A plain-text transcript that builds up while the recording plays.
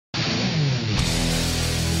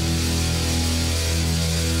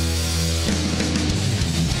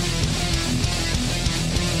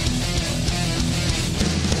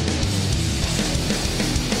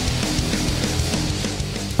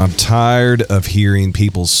I'm tired of hearing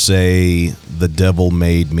people say the devil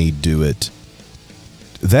made me do it.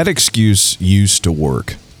 That excuse used to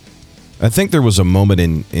work. I think there was a moment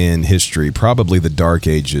in history, probably the Dark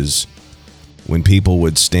Ages, when people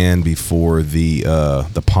would stand before the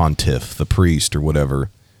pontiff, the priest or whatever,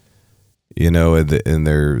 you know, and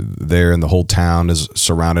they're there and the whole town is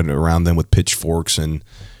surrounded around them with pitchforks and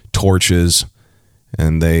torches.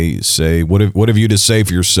 And they say, what have you to say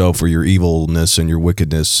for yourself for your evilness and your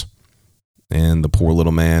wickedness? And the poor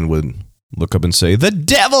little man would look up and say, the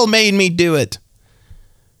devil made me do it.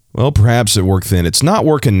 Well, perhaps it worked then. It's not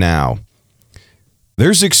working now.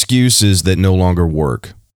 There's excuses that no longer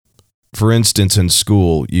work. For instance, in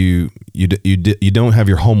school, you don't have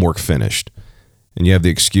your homework finished. And you have the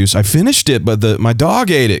excuse, I finished it, but my dog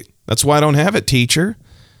ate it. That's why I don't have it, teacher.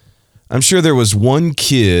 I'm sure there was one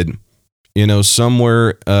kid, you know,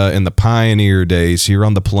 somewhere in the pioneer days here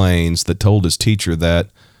on the plains that told his teacher that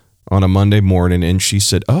on a Monday morning, and she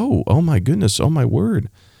said, oh my goodness, oh my word.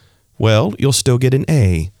 Well, you'll still get an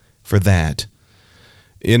A for that.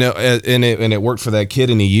 You know, and it worked for that kid,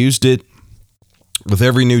 and he used it with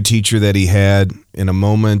every new teacher that he had in a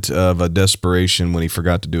moment of a desperation when he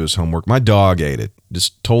forgot to do his homework. My dog ate it,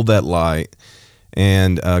 just told that lie,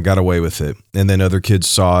 and got away with it. And then other kids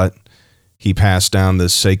saw it. He passed down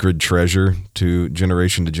this sacred treasure to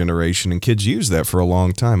generation, and kids use that for a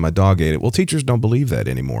long time. My dog ate it. Well, teachers don't believe that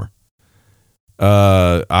anymore.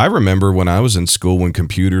 I remember when I was in school when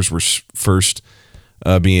computers were first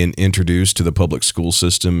being introduced to the public school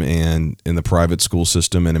system and in the private school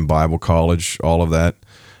system and in Bible college, all of that.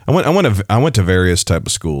 I went to various type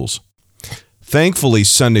of schools. Thankfully,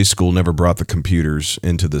 Sunday school never brought the computers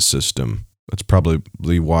into the system. That's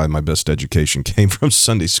probably why my best education came from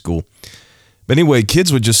Sunday school. But anyway,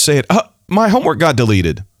 kids would just say it. My homework got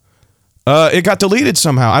deleted. It got deleted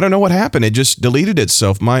somehow. I don't know what happened. It just deleted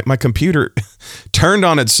itself. My computer turned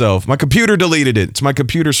on itself. My computer deleted it. It's my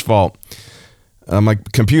computer's fault. My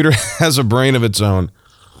computer has a brain of its own.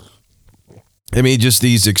 I mean, just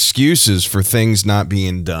these excuses for things not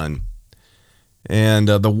being done. And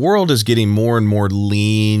the world is getting more and more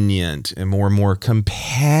lenient and more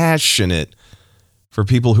compassionate for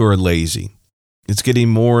people who are lazy. It's getting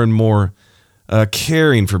more and more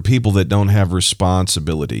caring for people that don't have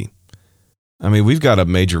responsibility. I mean, we've got a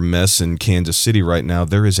major mess in Kansas City right now.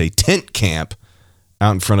 There is a tent camp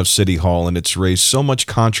out in front of City Hall, and it's raised so much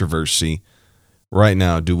controversy right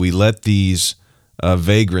now. Do we let these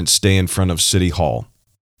vagrants stay in front of City Hall?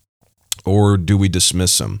 Or do we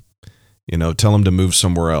dismiss them? You know, tell them to move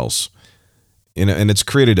somewhere else. You know, and it's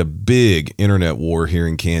created a big internet war here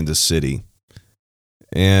in Kansas City.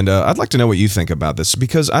 And I'd like to know what you think about this,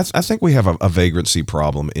 because I think we have a vagrancy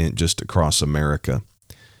problem just across America.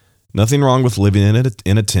 Nothing wrong with living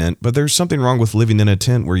in a tent, but there's something wrong with living in a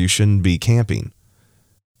tent where you shouldn't be camping.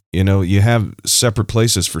 You know, you have separate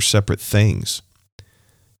places for separate things.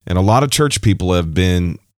 And a lot of church people have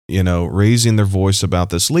been, you know, raising their voice about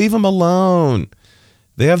this. Leave them alone.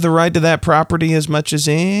 They have the right to that property as much as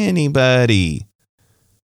anybody.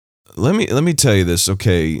 Let me tell you this,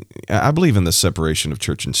 okay? I believe in the separation of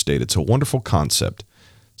church and state. It's a wonderful concept.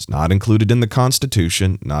 It's not included in the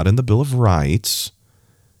Constitution, not in the Bill of Rights,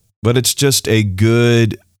 but it's just a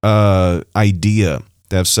good idea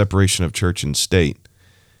to have separation of church and state.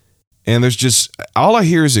 And there's just, all I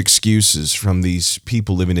hear is excuses from these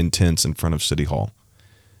people living in tents in front of City Hall.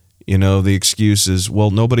 You know, the excuse is, well,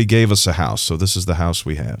 nobody gave us a house, so this is the house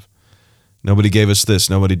we have. Nobody gave us this.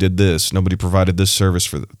 Nobody did this. Nobody provided this service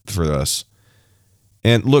for us.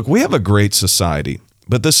 And look, we have a great society,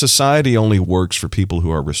 but this society only works for people who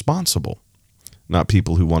are responsible, not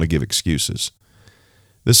people who want to give excuses.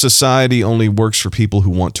 This society only works for people who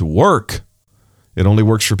want to work. It only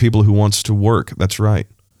works for people who wants to work. That's right.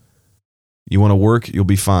 You want to work, you'll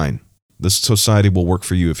be fine. This society will work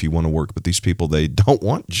for you if you want to work, but these people, they don't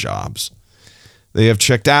want jobs. They have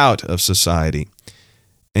checked out of society.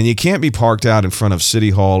 And you can't be parked out in front of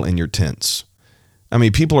City Hall in your tents. I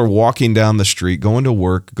mean, people are walking down the street, going to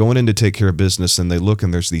work, going in to take care of business, and they look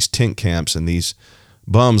and there's these tent camps and these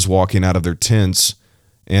bums walking out of their tents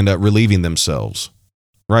and relieving themselves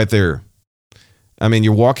right there. I mean,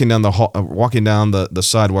 you're walking down the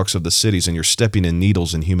sidewalks of the cities and you're stepping in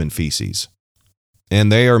needles and human feces. And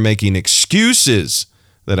they are making excuses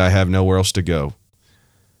that I have nowhere else to go.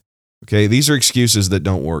 Okay, these are excuses that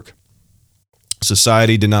don't work.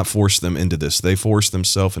 Society did not force them into this. They forced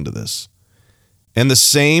themselves into this. And the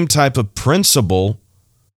same type of principle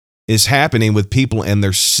is happening with people and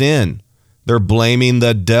their sin. They're blaming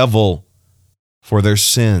the devil for their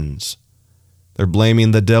sins. They're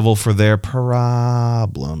blaming the devil for their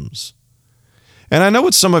problems. And I know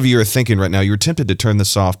what some of you are thinking right now. You're tempted to turn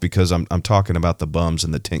this off because I'm talking about the bums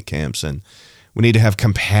and the tent camps, and we need to have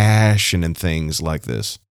compassion and things like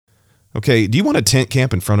this. Okay, do you want a tent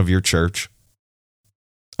camp in front of your church?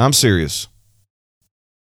 I'm serious.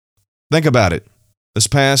 Think about it. This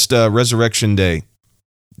past Resurrection Day,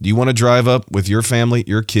 do you want to drive up with your family,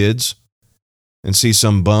 your kids, and see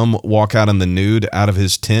some bum walk out in the nude out of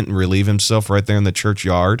his tent and relieve himself right there in the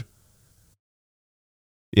churchyard?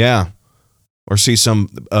 Yeah. Or see some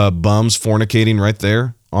bums fornicating right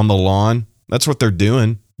there on the lawn? That's what they're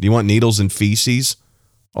doing. Do you want needles and feces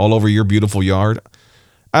all over your beautiful yard?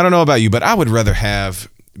 I don't know about you, but I would rather have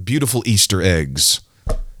beautiful Easter eggs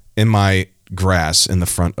in my grass in the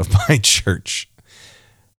front of my church.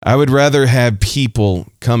 I would rather have people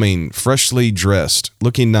coming freshly dressed,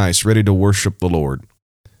 looking nice, ready to worship the Lord.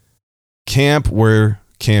 Camp where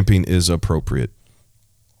camping is appropriate.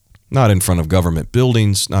 Not in front of government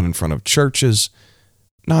buildings, not in front of churches,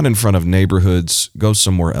 not in front of neighborhoods. Go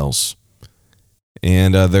somewhere else.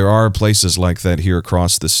 And there are places like that here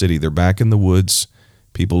across the city. They're back in the woods.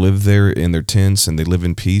 People live there in their tents and they live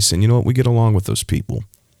in peace. And you know what? We get along with those people.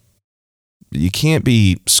 You can't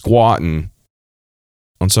be squatting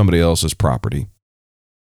on somebody else's property.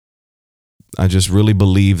 I just really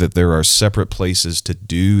believe that there are separate places to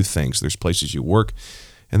do things. There's places you work,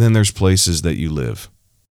 and then there's places that you live.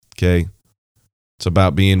 Okay? It's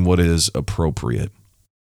about being what is appropriate.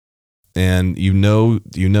 And you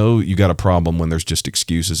got a problem when there's just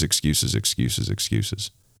excuses.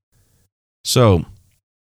 So,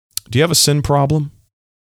 do you have a sin problem?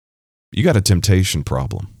 You got a temptation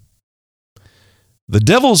problem. The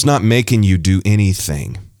devil's not making you do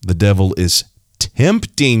anything. The devil is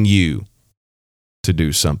tempting you to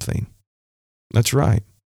do something. That's right.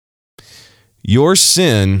 Your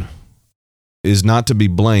sin is not to be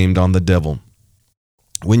blamed on the devil.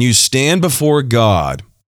 When you stand before God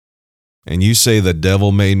and you say, the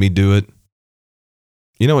devil made me do it,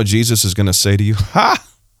 you know what Jesus is going to say to you? Ha!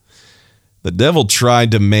 The devil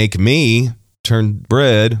tried to make me turn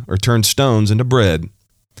stones into bread.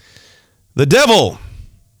 The devil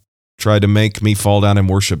tried to make me fall down and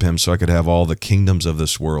worship him so I could have all the kingdoms of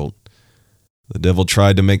this world. The devil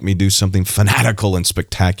tried to make me do something fanatical and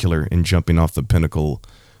spectacular in jumping off the pinnacle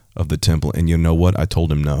of the temple. And you know what? I told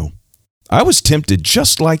him no. I was tempted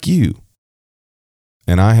just like you.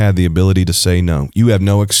 And I had the ability to say no. You have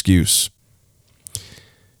no excuse.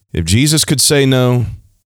 If Jesus could say no,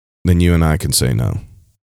 then you and I can say no.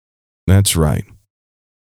 That's right.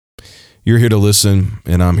 You're here to listen,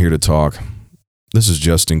 and I'm here to talk. This is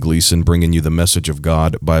Justin Gleason bringing you the message of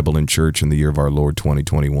God, Bible, and Church in the year of our Lord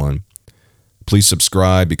 2021. Please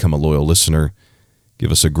subscribe, become a loyal listener,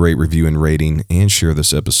 give us a great review and rating, and share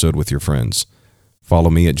this episode with your friends.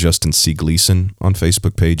 Follow me at Justin C. Gleason on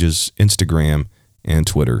Facebook pages, Instagram, and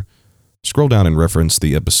Twitter. Scroll down and reference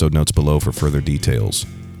the episode notes below for further details.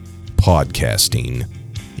 Podcasting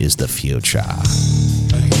is the future.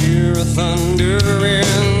 I hear a thunder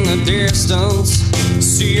in the distance,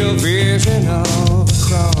 see a vision of a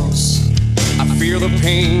cross. I feel the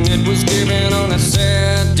pain that was given on a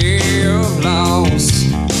sad day of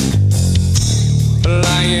loss. A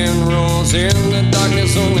lion roars in the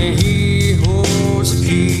darkness, only he holds the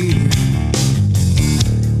key.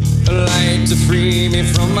 A light to free me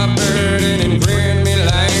from my burden and grant me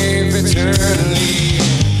life eternally.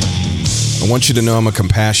 I want you to know I'm a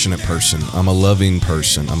compassionate person. I'm a loving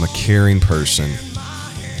person. I'm a caring person.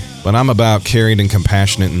 But I'm about caring and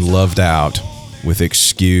compassionate and loved out with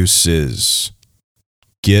excuses.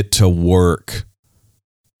 Get to work.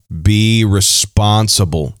 Be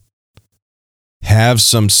responsible. Have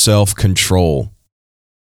some self-control.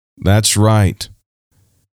 That's right.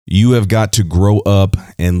 You have got to grow up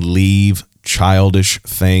and leave childish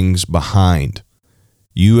things behind.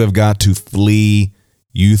 You have got to flee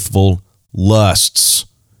youthful lusts.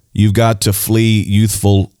 You've got to flee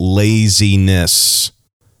youthful laziness.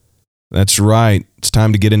 That's right. It's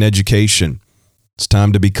time to get an education. It's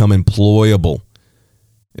time to become employable.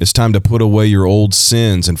 It's time to put away your old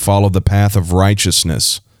sins and follow the path of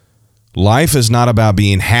righteousness. Life is not about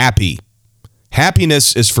being happy.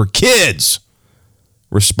 Happiness is for kids.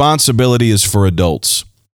 Responsibility is for adults.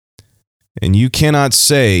 And you cannot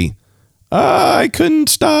say, I couldn't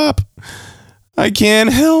stop. I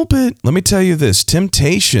can't help it. Let me tell you this.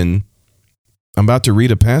 Temptation, I'm about to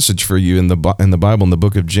read a passage for you in the Bible, in the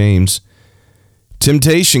book of James.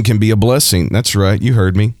 Temptation can be a blessing. That's right. You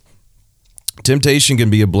heard me. Temptation can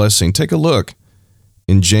be a blessing. Take a look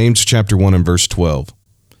in James chapter 1 and verse 12.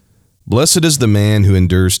 Blessed is the man who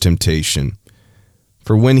endures temptation,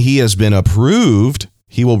 for when he has been approved,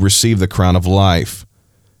 he will receive the crown of life,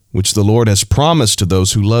 which the Lord has promised to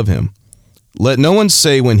those who love him. Let no one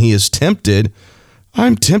say when he is tempted,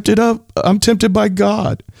 I'm tempted by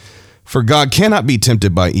God. For God cannot be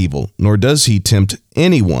tempted by evil, nor does he tempt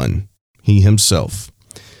anyone, he himself.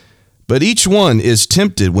 But each one is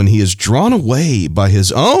tempted when he is drawn away by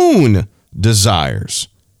his own desires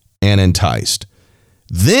and enticed.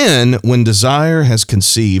 Then, when desire has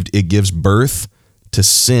conceived, it gives birth to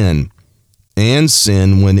sin. And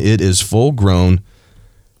sin, when it is full grown,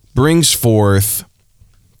 brings forth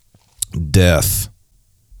death.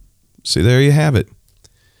 See, there you have it.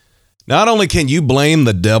 Not only can you blame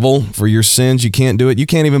the devil for your sins, you can't do it. You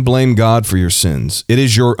can't even blame God for your sins. It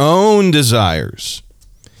is your own desires.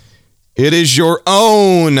 It is your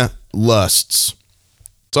own lusts.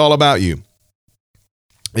 It's all about you.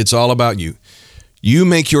 It's all about you. You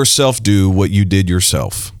make yourself do what you did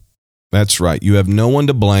yourself. That's right. You have no one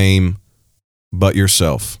to blame but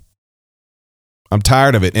yourself. I'm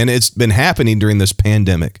tired of it, and it's been happening during this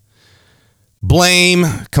pandemic. Blame,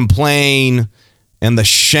 complain, and the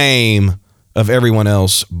shame of everyone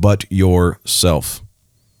else but yourself.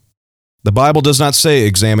 The Bible does not say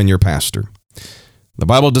examine your pastor. The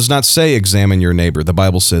Bible does not say examine your neighbor. The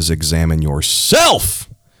Bible says examine yourself.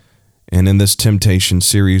 And in this temptation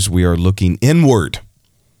series, we are looking inward,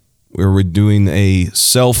 where we're doing a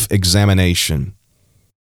self-examination,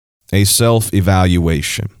 a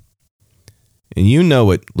self-evaluation. And you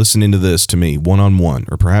know it listening to this to me one-on-one,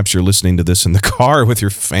 or perhaps you're listening to this in the car with your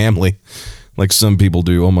family, like some people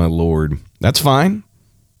do. Oh, my Lord. That's fine.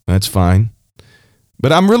 That's fine.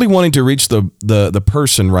 But I'm really wanting to reach the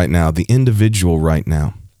person right now, the individual right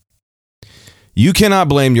now. You cannot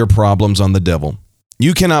blame your problems on the devil.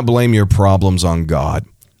 You cannot blame your problems on God.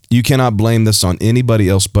 You cannot blame this on anybody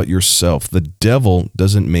else but yourself. The devil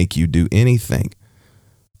doesn't make you do anything.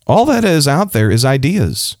 All that is out there is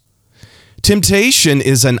ideas. Temptation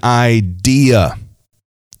is an idea.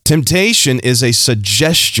 Temptation is a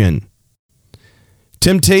suggestion.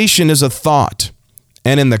 Temptation is a thought.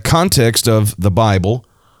 And in the context of the Bible,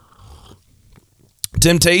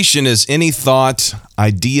 temptation is any thought,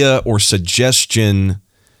 idea, or suggestion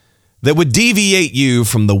that would deviate you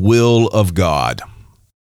from the will of God.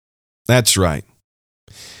 That's right.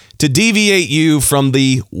 To deviate you from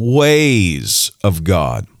the ways of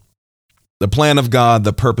God, the plan of God,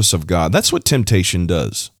 the purpose of God. That's what temptation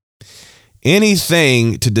does.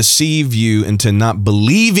 Anything to deceive you into not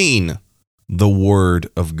believing the word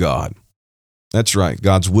of God. That's right.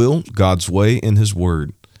 God's will, God's way, and his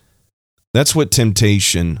word. That's what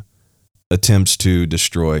temptation attempts to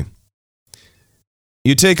destroy.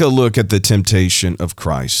 You take a look at the temptation of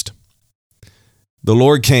Christ. The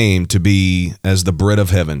Lord came to be as the bread of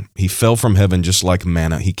heaven. He fell from heaven just like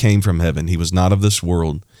manna. He came from heaven. He was not of this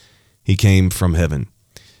world. He came from heaven.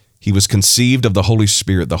 He was conceived of the Holy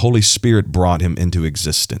Spirit. The Holy Spirit brought him into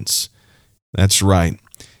existence. That's right.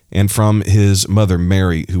 And from his mother,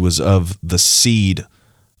 Mary, who was of the seed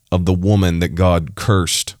of the woman that God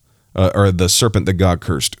cursed, or the serpent that God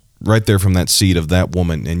cursed. Right there from that seed of that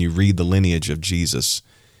woman, and you read the lineage of Jesus,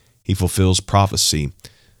 he fulfills prophecy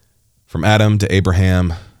from Adam to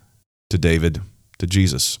Abraham to David to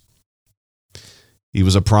Jesus. He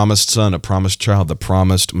was a promised son, a promised child, the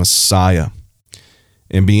promised Messiah.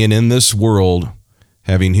 And being in this world,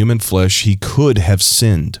 having human flesh, he could have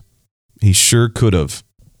sinned. He sure could have.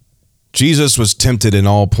 Jesus was tempted in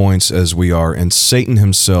all points as we are, and Satan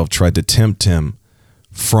himself tried to tempt him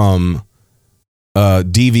from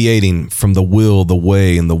deviating from the will, the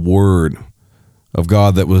way, and the word of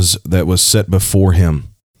God that was set before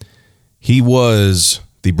him. He was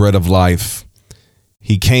the bread of life.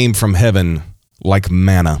 He came from heaven like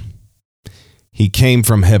manna. He came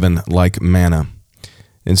from heaven like manna.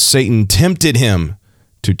 And Satan tempted him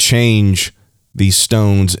to change these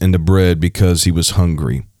stones into bread because he was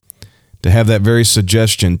hungry. To have that very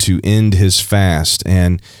suggestion to end his fast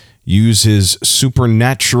and use his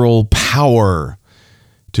supernatural power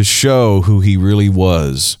to show who he really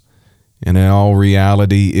was. And in all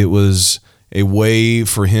reality, it was a way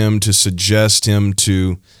for him to suggest him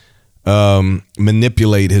to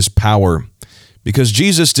manipulate his power. Because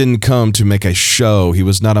Jesus didn't come to make a show. He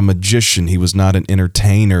was not a magician. He was not an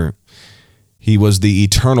entertainer. He was the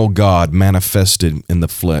eternal God manifested in the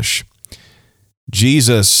flesh.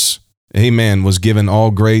 Jesus, amen, was given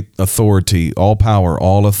all great authority, all power,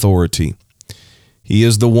 all authority. He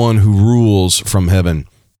is the one who rules from heaven.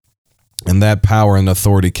 And that power and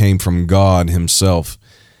authority came from God himself.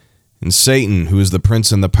 And Satan, who is the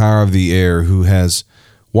prince and the power of the air, who has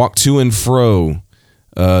walked to and fro,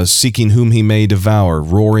 seeking whom he may devour,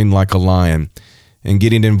 roaring like a lion, and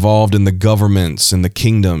getting involved in the governments and the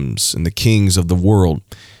kingdoms and the kings of the world.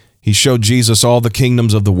 He showed Jesus all the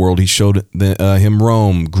kingdoms of the world. He showed him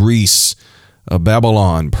Rome, Greece,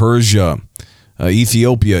 Babylon, Persia,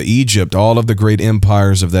 Ethiopia, Egypt, all of the great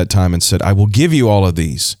empires of that time, and said, I will give you all of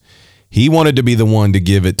these. He wanted to be the one to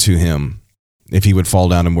give it to him if he would fall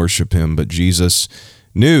down and worship him, but Jesus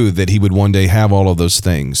knew that he would one day have all of those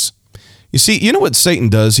things. You see, you know what Satan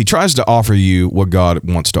does? He tries to offer you what God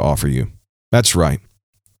wants to offer you. That's right.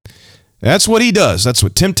 That's what he does. That's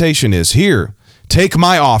what temptation is. Here, take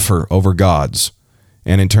my offer over God's,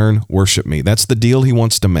 and in turn, worship me. That's the deal he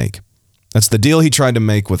wants to make. That's the deal he tried to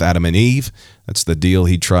make with Adam and Eve. That's the deal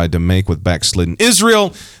he tried to make with backslidden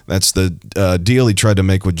Israel. That's the deal he tried to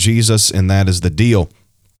make with Jesus, and that is the deal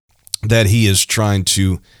that he is trying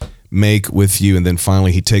to make with you. And then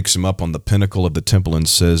finally, he takes him up on the pinnacle of the temple and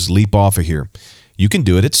says, leap off of here. You can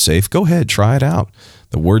do it. It's safe. Go ahead. Try it out.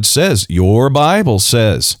 The word says, your Bible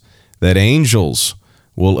says, that angels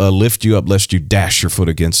will lift you up lest you dash your foot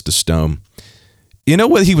against a stone. You know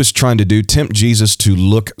what he was trying to do? Tempt Jesus to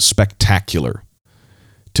look spectacular,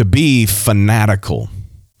 to be fanatical.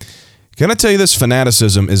 Can I tell you this?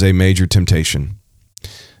 Fanaticism is a major temptation.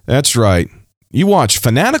 That's right. You watch,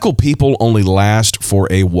 fanatical people only last for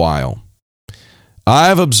a while.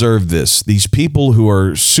 I've observed this. These people who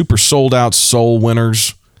are super sold out soul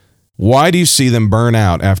winners, why do you see them burn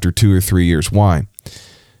out after 2 or 3 years? Why?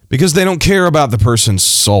 Because they don't care about the person's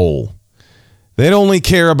soul. They only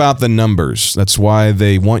care about the numbers. That's why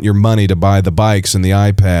they want your money to buy the bikes and the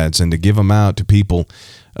iPads and to give them out to people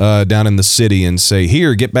down in the city and say,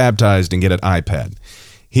 here, get baptized and get an iPad.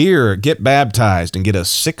 Here, get baptized and get a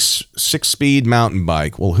six-speed mountain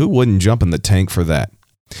bike. Well, who wouldn't jump in the tank for that?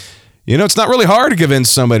 You know, it's not really hard to convince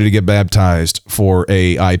somebody to get baptized for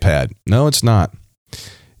a iPad. No, it's not.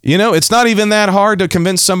 You know, it's not even that hard to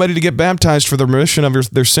convince somebody to get baptized for the remission of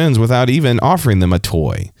their sins without even offering them a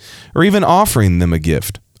toy or even offering them a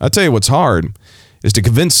gift. I'll tell you what's hard is to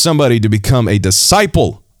convince somebody to become a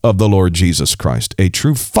disciple of the Lord Jesus Christ, a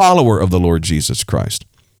true follower of the Lord Jesus Christ.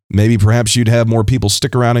 Maybe perhaps you'd have more people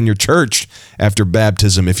stick around in your church after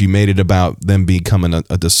baptism if you made it about them becoming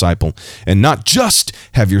a disciple and not just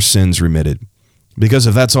have your sins remitted. Because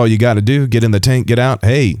if that's all you got to do, get in the tank, get out,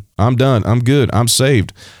 hey, I'm done, I'm good, I'm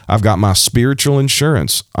saved. I've got my spiritual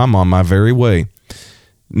insurance. I'm on my very way.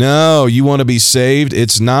 No, you want to be saved?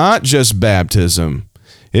 It's not just baptism.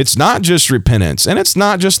 It's not just repentance. And it's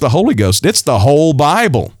not just the Holy Ghost. It's the whole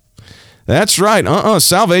Bible. That's right.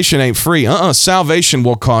 Salvation ain't free. Salvation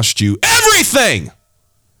will cost you everything.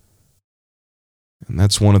 And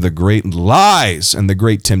that's one of the great lies and the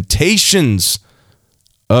great temptations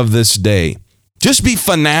of this day. Just be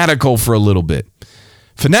fanatical for a little bit.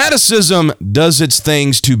 Fanaticism does its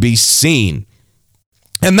things to be seen.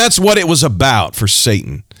 And that's what it was about for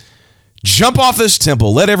Satan. Jump off this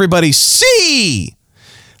temple. Let everybody see.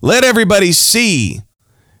 Let everybody see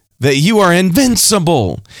that you are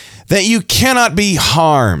invincible, that you cannot be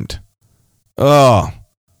harmed. Oh,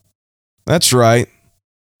 that's right.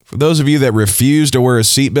 For those of you that refuse to wear a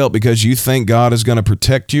seatbelt because you think God is going to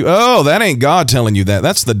protect you, oh, that ain't God telling you that.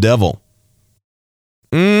 That's the devil.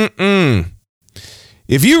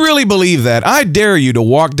 If you really believe that, I dare you to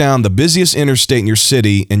walk down the busiest interstate in your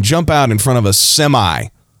city and jump out in front of a semi.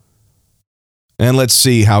 And let's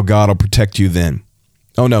see how God will protect you then.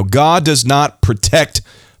 Oh no, God does not protect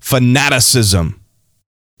fanaticism.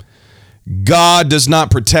 God does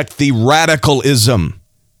not protect the radicalism.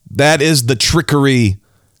 That is the trickery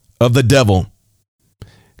of the devil.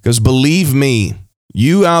 Because believe me,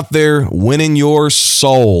 you out there winning your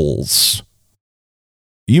souls,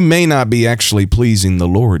 you may not be actually pleasing the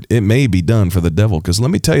Lord. It may be done for the devil. Because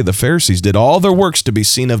let me tell you, the Pharisees did all their works to be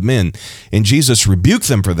seen of men, and Jesus rebuked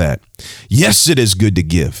them for that. Yes, it is good to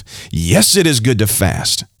give. Yes, it is good to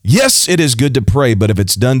fast. Yes, it is good to pray, but if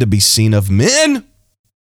it's done to be seen of men,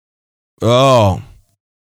 oh,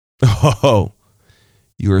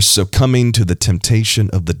 you are succumbing to the temptation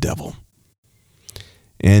of the devil.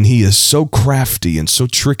 And he is so crafty and so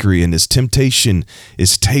trickery, and his temptation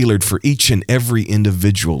is tailored for each and every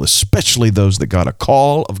individual, especially those that got a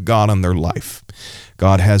call of God on their life.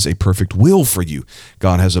 God has a perfect will for you.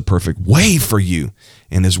 God has a perfect way for you,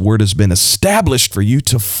 and his word has been established for you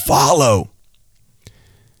to follow.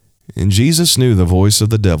 And Jesus knew the voice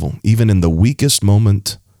of the devil, even in the weakest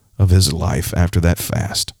moment of his life after that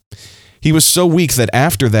fast. He was so weak that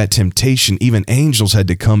after that temptation, even angels had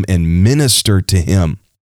to come and minister to him.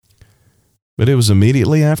 But it was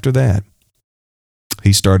immediately after that,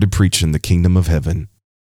 he started preaching the kingdom of heaven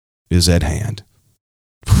is at hand.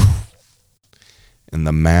 And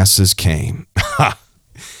the masses came.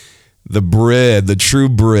 The bread, the true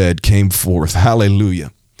bread came forth.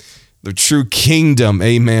 Hallelujah. The true kingdom,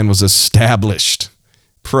 amen, was established.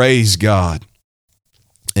 Praise God.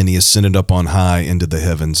 And he ascended up on high into the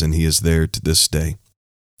heavens, and he is there to this day.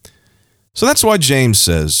 So that's why James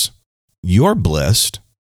says, you're blessed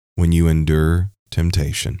when you endure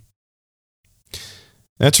temptation.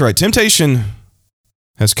 That's right. Temptation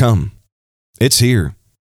has come. It's here.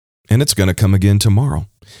 And it's going to come again tomorrow.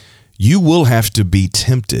 You will have to be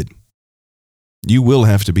tempted. You will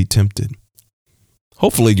have to be tempted.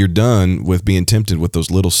 Hopefully you're done with being tempted with those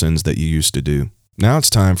little sins that you used to do. Now it's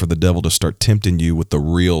time for the devil to start tempting you with the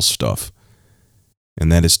real stuff.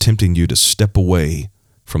 And that is tempting you to step away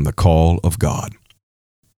from the call of God.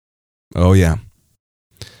 Oh yeah.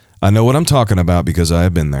 I know what I'm talking about because I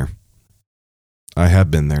have been there. I have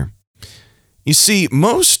been there. You see,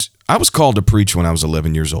 I was called to preach when I was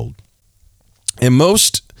 11 years old. And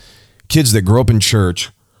most kids that grow up in church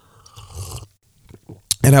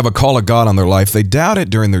and have a call of God on their life, they doubt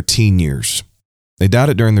it during their teen years.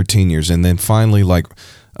 And then finally,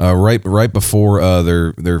 right before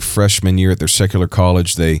their freshman year at their secular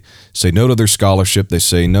college, they say no to their scholarship. They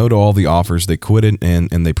say no to all the offers. They quit it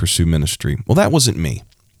and they pursue ministry. Well, that wasn't me.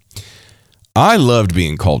 I loved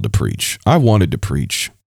being called to preach. I wanted to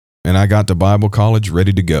preach. And I got to Bible college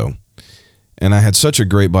ready to go. And I had such a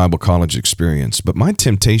great Bible college experience. But my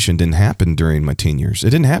temptation didn't happen during my teen years.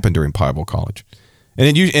 It didn't happen during Bible college.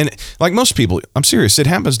 And like most people, I'm serious, it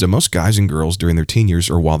happens to most guys and girls during their teen years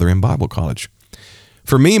or while they're in Bible college.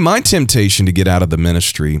 For me, my temptation to get out of the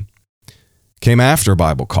ministry came after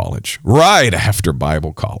Bible college, right after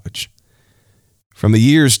Bible college. From the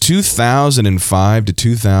years 2005 to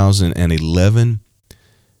 2011,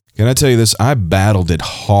 can I tell you this? I battled it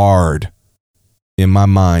hard in my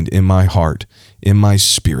mind, in my heart, in my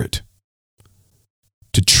spirit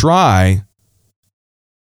to try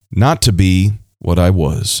not to be what I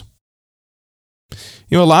was.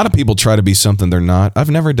 You know, a lot of people try to be something they're not. I've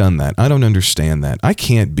never done that. I don't understand that. I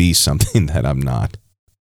can't be something that I'm not.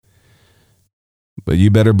 But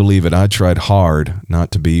you better believe it. I tried hard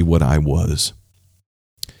not to be what I was.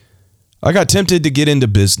 I got tempted to get into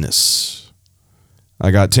business.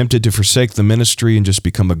 I got tempted to forsake the ministry and just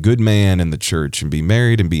become a good man in the church and be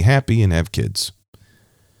married and be happy and have kids.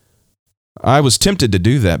 I was tempted to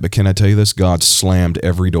do that, but can I tell you this? God slammed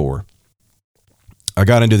every door. I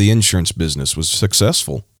got into the insurance business, was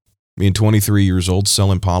successful. Being 23 years old,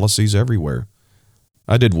 selling policies everywhere.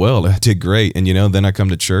 I did well. I did great. And, then I come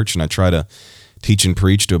to church and I try to teach and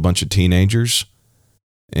preach to a bunch of teenagers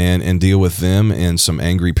and deal with them and some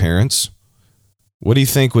angry parents. What do you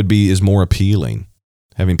think is more appealing?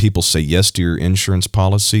 Having people say yes to your insurance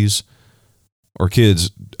policies or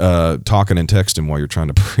kids talking and texting while you're trying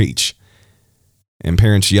to preach? And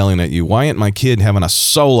parents yelling at you, why isn't my kid having a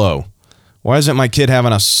solo? Why isn't my kid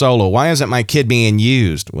having a solo? Why isn't my kid being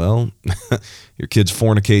used? Well, your kid's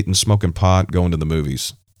fornicating, smoking pot, going to the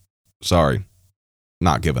movies. Sorry,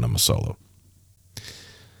 not giving them a solo.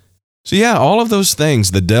 So yeah, all of those things,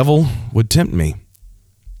 the devil would tempt me.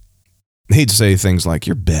 He'd say things like,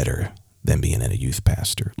 you're better than being a youth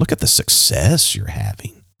pastor. Look at the success you're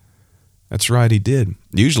having. That's right, he did.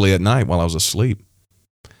 Usually at night while I was asleep.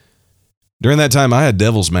 During that time, I had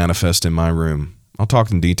devils manifest in my room. I'll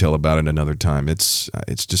talk in detail about it another time. It's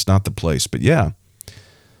just not the place. But yeah,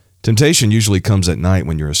 temptation usually comes at night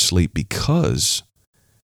when you're asleep because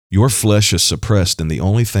your flesh is suppressed and the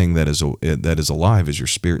only thing that is alive is your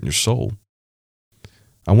spirit and your soul.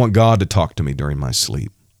 I want God to talk to me during my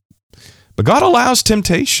sleep. But God allows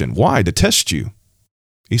temptation. Why? To test you.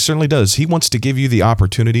 He certainly does. He wants to give you the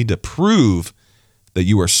opportunity to prove that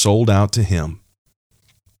you are sold out to Him.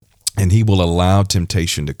 And He will allow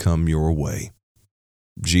temptation to come your way.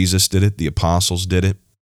 Jesus did it. The apostles did it.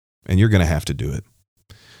 And you're going to have to do it.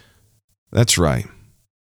 That's right.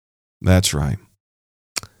 That's right.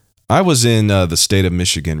 I was in the state of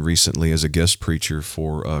Michigan recently as a guest preacher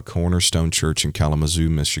for Cornerstone Church in Kalamazoo,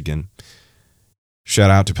 Michigan.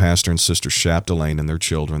 Shout out to Pastor and Sister Chapdelaine and their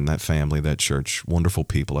children, that family, that church. Wonderful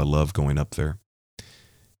people. I love going up there.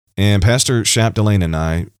 And Pastor Chapdelaine and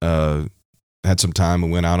I had some time.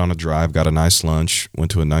 We went out on a drive, got a nice lunch,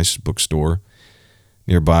 went to a nice bookstore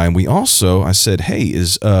nearby. And I said, hey,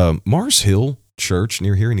 is Mars Hill Church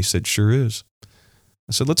near here? And he said, sure is.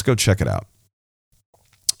 I said, let's go check it out.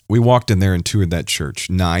 We walked in there and toured that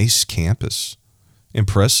church. Nice campus.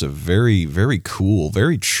 Impressive. Very, very cool.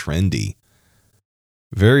 Very trendy.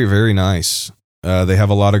 Very, very nice. They have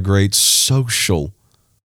a lot of great social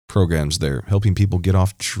programs there, helping people get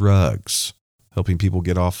off drugs, helping people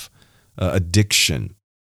get off addiction,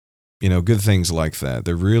 good things like that.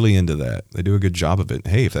 They're really into that. They do a good job of it.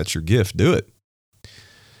 Hey, if that's your gift, do it.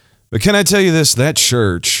 But can I tell you this? That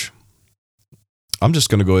church I'm just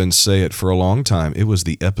going to go ahead and say it, for a long time, it was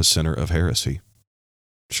the epicenter of heresy.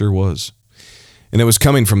 Sure was. And it was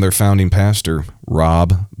coming from their founding pastor,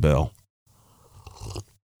 Rob Bell.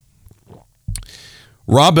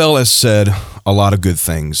 Rob Bell has said a lot of good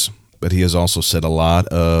things, but he has also said a lot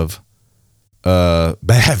of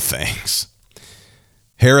bad things.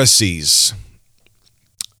 Heresies.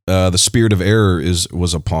 The spirit of error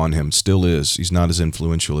was upon him, still is. He's not as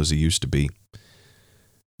influential as he used to be.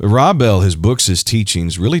 But Rob Bell, his books, his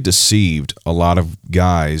teachings really deceived a lot of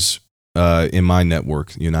guys in my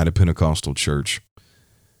network, United Pentecostal Church.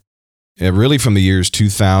 Really from the years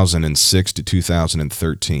 2006 to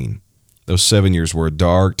 2013. Those 7 years were a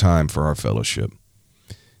dark time for our fellowship.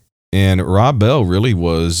 And Rob Bell really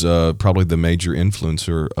was probably the major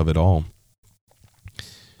influencer of it all.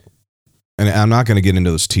 And I'm not going to get into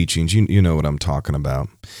those teachings. You know what I'm talking about.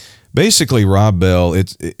 Basically, Rob Bell,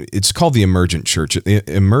 it's called the emergent church.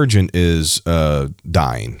 Emergent is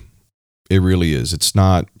dying. It really is. It's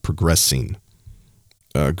not progressing.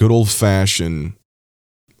 Good old-fashioned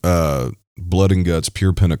blood and guts,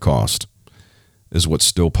 pure Pentecost is what's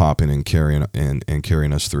still popping and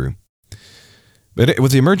carrying us through. But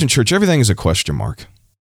with the emergent church, everything is a question mark.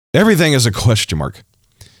 Everything is a question mark.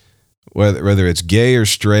 Whether it's gay or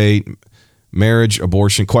straight, marriage,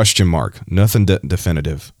 abortion, question mark. Nothing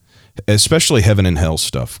definitive. Especially heaven and hell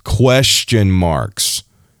stuff. Question marks.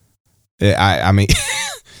 I mean,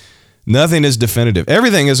 nothing is definitive.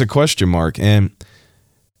 Everything is a question mark. And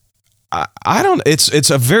I don't, it's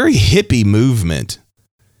a very hippie movement.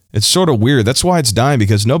 It's sort of weird. That's why it's dying,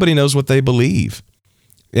 because nobody knows what they believe.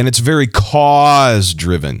 And it's very cause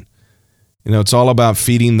driven. You know, it's all about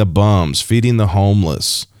feeding the bums, feeding the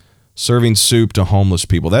homeless, serving soup to homeless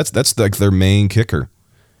people. That's like their main kicker.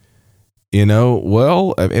 You know,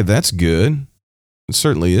 well, that's good. It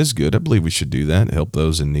certainly is good. I believe we should do that, help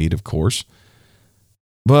those in need, of course.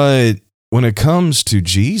 But when it comes to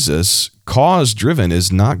Jesus, cause-driven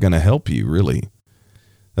is not going to help you, really.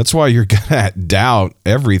 That's why you're going to doubt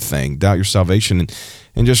everything, doubt your salvation.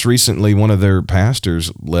 And just recently, one of their pastors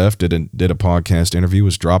left, did a podcast interview,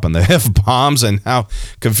 was dropping the F-bombs and how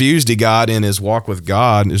confused he got in his walk with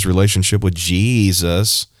God, his relationship with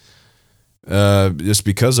Jesus, just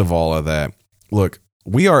because of all of that. Look,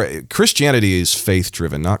 Christianity is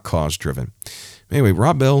faith-driven, not cause-driven. Anyway,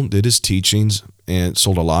 Rob Bell did his teachings and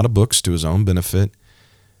sold a lot of books to his own benefit.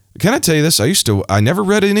 Can I tell you this? I never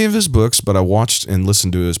read any of his books, but I watched and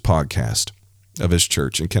listened to his podcast of his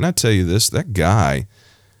church. And can I tell you this? That guy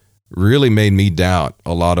really made me doubt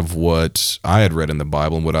a lot of what I had read in the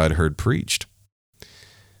Bible and what I'd heard preached.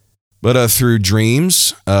 But through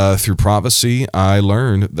dreams, through prophecy, I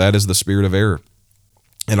learned that is the spirit of error.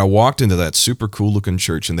 And I walked into that super cool looking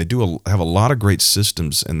church, and they have a lot of great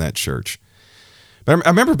systems in that church. But I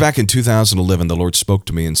remember back in 2011, the Lord spoke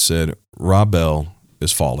to me and said, Rob Bell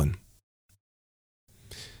is fallen.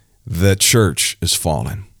 The church is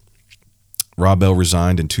fallen. Rob Bell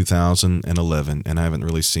resigned in 2011, and I haven't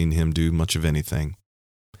really seen him do much of anything.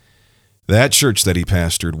 That church that he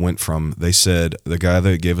pastored went from, they said, the guy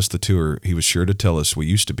that gave us the tour, he was sure to tell us we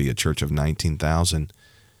used to be a church of 19,000.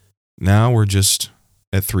 Now we're just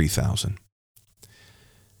at 3,000.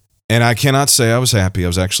 And I cannot say I was happy. I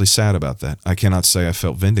was actually sad about that. I cannot say I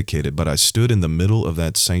felt vindicated, but I stood in the middle of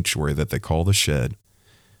that sanctuary that they call the shed.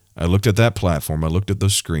 I looked at that platform. I looked at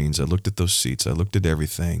those screens. I looked at those seats. I looked at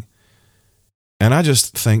everything. And I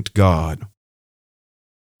just thanked God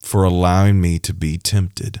for allowing me to be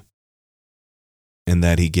tempted, and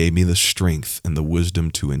that he gave me the strength and the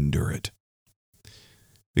wisdom to endure it.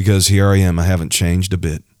 Because here I am. I haven't changed a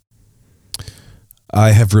bit.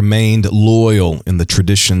 I have remained loyal in the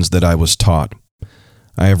traditions that I was taught.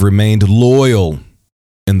 I have remained loyal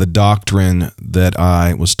in the doctrine that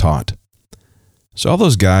I was taught. So all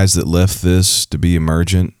those guys that left this to be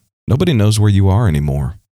emergent, nobody knows where you are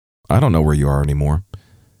anymore. I don't know where you are anymore.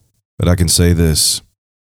 But I can say this.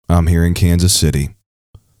 I'm here in Kansas City,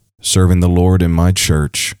 serving the Lord in my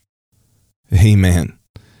church. Amen.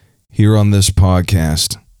 Here on this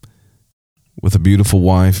podcast, with a beautiful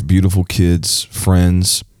wife, beautiful kids,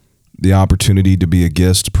 friends, the opportunity to be a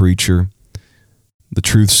guest preacher, the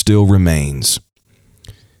truth still remains.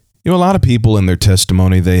 You know, a lot of people in their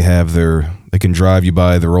testimony, they can drive you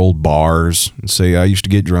by their old bars and say, I used to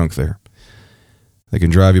get drunk there. They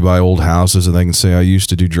can drive you by old houses and they can say, I used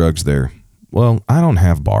to do drugs there. Well, I don't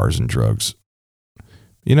have bars and drugs.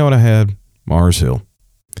 You know what I had? Mars Hill.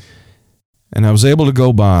 And I was able to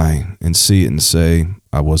go by and see it and say,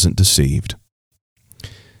 I wasn't deceived.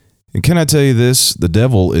 And can I tell you this? The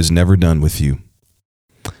devil is never done with you.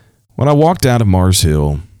 When I walked out of Mars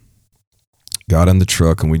Hill, got in the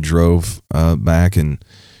truck and we drove back and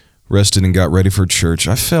rested and got ready for church,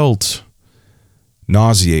 I felt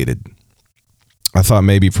nauseated. I thought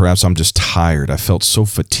maybe perhaps I'm just tired. I felt so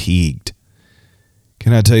fatigued.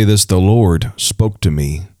 Can I tell you this? The Lord spoke to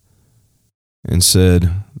me and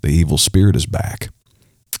said, the evil spirit is back.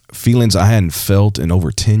 Feelings I hadn't felt in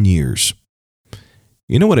over 10 years.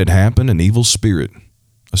 You know what had happened? An evil spirit,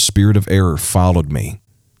 a spirit of error, followed me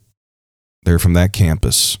there from that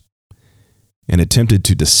campus and attempted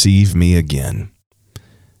to deceive me again.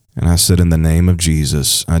 And I said, in the name of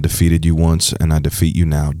Jesus, I defeated you once and I defeat you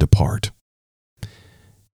now. Depart.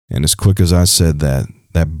 And as quick as I said that,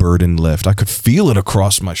 that burden left. I could feel it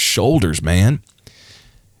across my shoulders, man.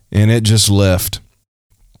 And it just left.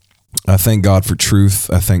 I thank God for truth.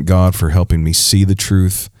 I thank God for helping me see the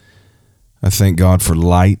truth. I thank God for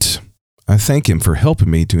light. I thank Him for helping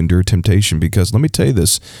me to endure temptation, because let me tell you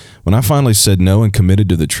this, when I finally said no and committed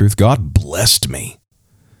to the truth, God blessed me.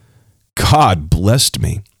 God blessed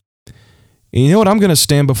me. And you know what? I'm going to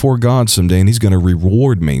stand before God someday, and He's going to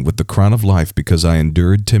reward me with the crown of life because I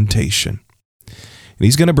endured temptation. And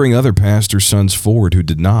He's going to bring other pastor sons forward who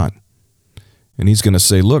did not. And He's going to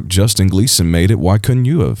say, look, Justin Gleason made it. Why couldn't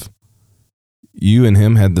you have? You and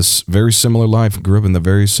him had this very similar life, grew up in the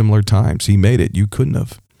very similar times. He made it. You couldn't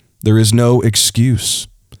have. There is no excuse.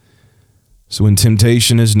 So when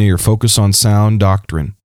temptation is near, focus on sound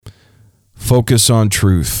doctrine. Focus on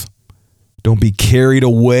truth. Don't be carried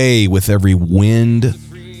away with every wind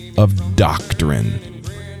of doctrine.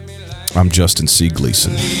 I'm Justin C.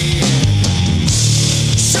 Gleason.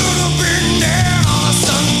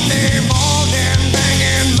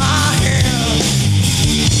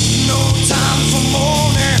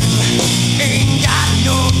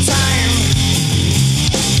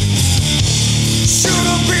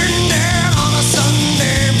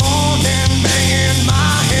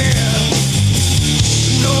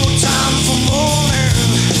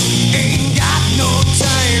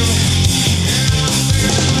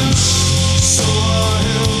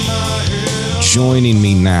 Joining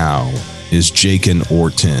me now is Jakin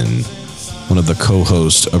Orton, one of the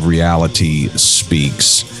co-hosts of Reality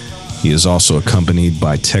Speaks. He is also accompanied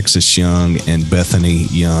by Texas Young and Bethany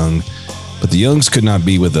Young. But the Youngs could not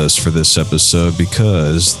be with us for this episode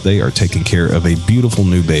because they are taking care of a beautiful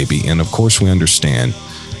new baby. And of course, we understand.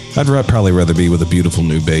 I'd probably rather be with a beautiful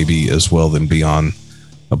new baby as well than be on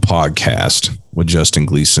a podcast with Justin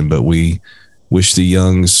Gleason. But we wish the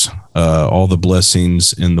Youngs all the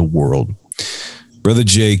blessings in the world. Brother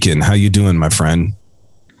Jakin, how you doing, my friend?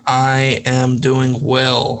 I am doing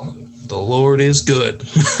well. The Lord is good.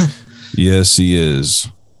 Yes, He is.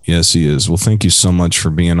 Yes, He is. Well, thank you so much for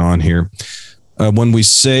being on here. When we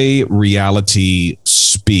say Reality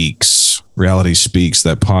Speaks,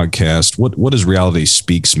 that podcast, what does Reality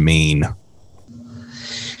Speaks mean?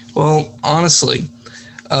 Well, honestly,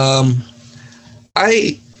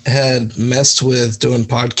 I had messed with doing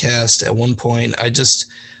podcast at one point. I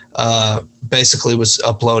just basically was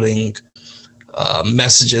uploading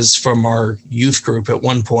messages from our youth group at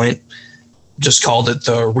one point. Just called it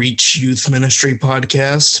the Reach Youth Ministry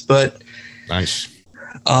Podcast. But nice.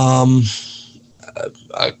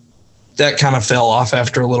 That kind of fell off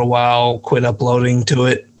after a little while, quit uploading to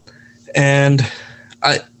it. And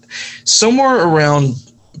I somewhere around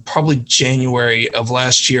probably January of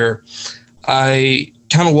last year, I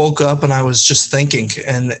kind of woke up and I was just thinking,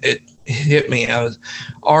 and it hit me.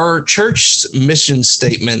 Our church's mission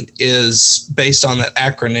statement is based on that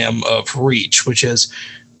acronym of REACH, which is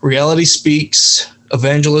Reality Speaks,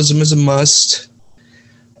 Evangelism is a Must,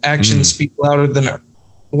 Actions Speak Louder Than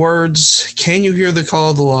Words, Can You Hear the Call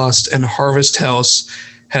of the Lost, and Harvest House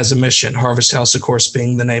has a mission. Harvest House, of course,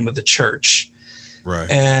 being the name of the church. Right.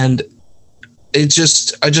 And I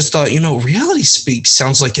just thought, Reality Speaks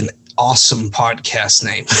sounds like an awesome podcast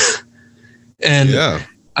name. And yeah.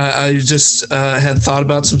 I just had thought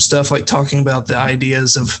about some stuff, like talking about the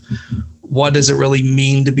ideas of what does it really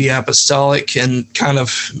mean to be apostolic, and kind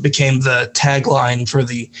of became the tagline for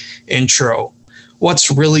the intro. What's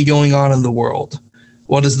really going on in the world?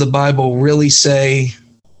 What does the Bible really say?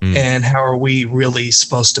 And how are we really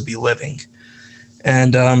supposed to be living?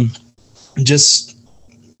 And just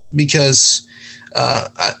because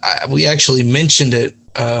we actually mentioned it,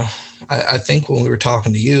 I think when we were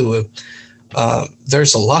talking to you,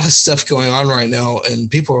 there's a lot of stuff going on right now,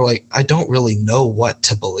 and people are like, I don't really know what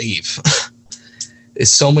to believe.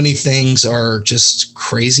 So many things are just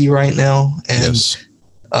crazy right now. And, yes.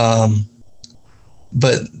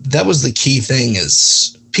 But that was the key thing,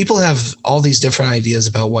 is people have all these different ideas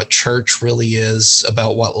about what church really is,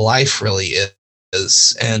 about what life really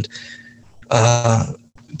is. And,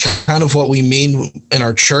 kind of what we mean in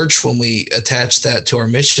our church when we attach that to our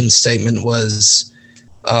mission statement was,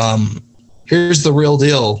 here's the real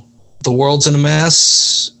deal. The world's in a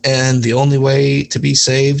mess, and the only way to be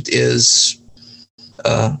saved is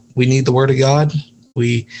we need the word of God.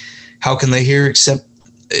 How can they hear except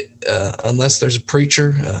unless there's a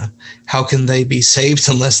preacher? How can they be saved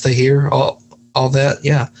unless they hear? All that,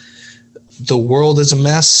 yeah. The world is a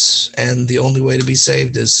mess, and the only way to be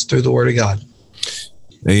saved is through the word of God.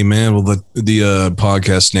 Amen. Well, the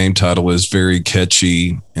podcast name title is very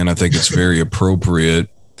catchy, and I think it's very appropriate,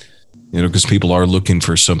 because people are looking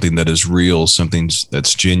for something that is real, something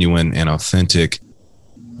that's genuine and authentic.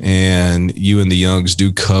 And you and the Youngs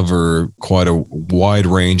do cover quite a wide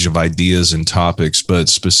range of ideas and topics, but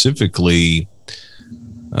specifically,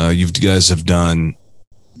 you guys have done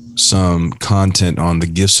some content on the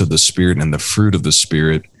gifts of the Spirit and the fruit of the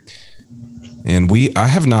Spirit. And I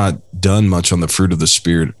have not done much on the fruit of the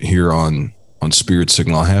Spirit here on Spirit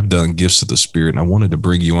Signal. I have done gifts of the Spirit, and I wanted to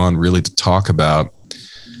bring you on really to talk about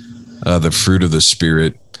the fruit of the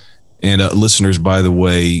Spirit. And listeners, by the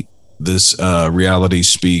way, this Reality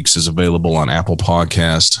Speaks is available on Apple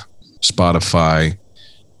Podcast, Spotify,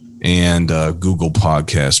 and Google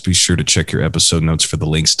Podcast. Be sure to check your episode notes for the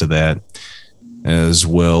links to that, as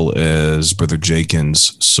well as Brother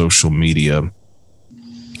Jakin's social media.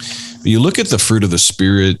 You look at the fruit of the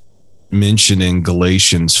Spirit mentioned in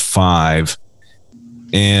Galatians 5,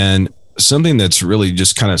 and something that's really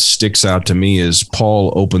just kind of sticks out to me is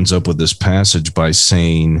Paul opens up with this passage by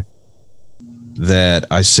saying that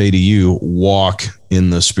I say to you, walk in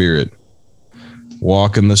the Spirit.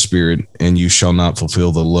 Walk in the Spirit, and you shall not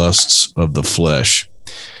fulfill the lusts of the flesh.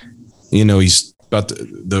 He's about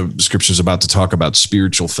the scripture's about to talk about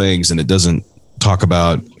spiritual things, and it doesn't talk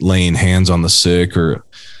about laying hands on the sick or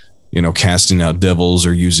casting out devils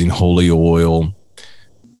or using holy oil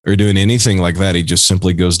or doing anything like that. He just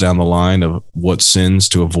simply goes down the line of what sins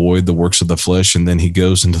to avoid, the works of the flesh. And then he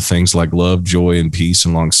goes into things like love, joy, and peace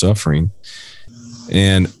and long suffering.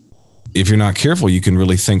 And if you're not careful, you can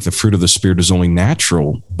really think the fruit of the Spirit is only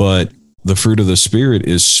natural, but the fruit of the Spirit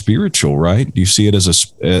is spiritual, right? Do you see it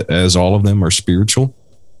as all of them are spiritual?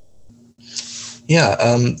 Yeah,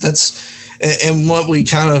 and what we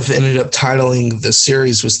kind of ended up titling the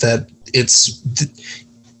series was that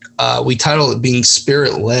we titled it being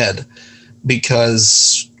Spirit-led,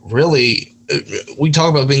 because really we talk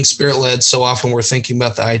about being Spirit-led so often we're thinking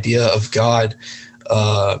about the idea of God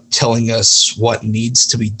telling us what needs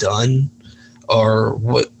to be done, or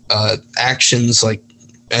what actions, like,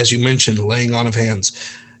 as you mentioned, laying on of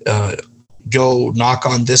hands, go knock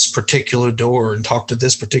on this particular door and talk to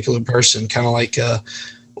this particular person, kind of like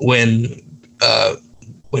when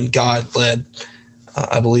God led,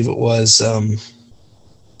 I believe it was,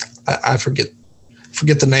 I forget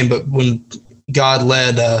the name, but when God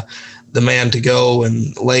led the man to go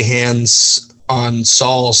and lay hands on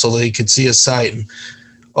Saul so that he could see his sight, and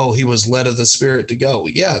he was led of the Spirit to go.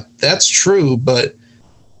 Yeah, that's true, but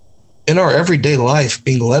in our everyday life,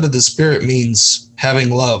 being led of the Spirit means having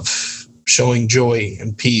love, showing joy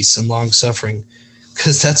and peace and long suffering,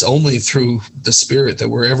 because that's only through the Spirit that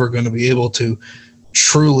we're ever going to be able to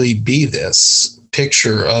truly be this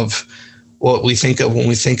picture of what we think of when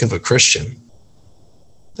we think of a Christian.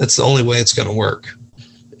 That's the only way it's going to work,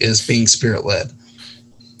 is being Spirit-led.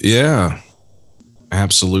 Yeah,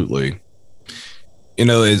 absolutely. I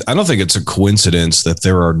don't think it's a coincidence that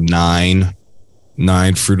there are nine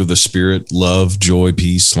fruit of the Spirit: love, joy,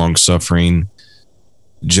 peace, long suffering,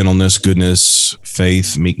 gentleness, goodness,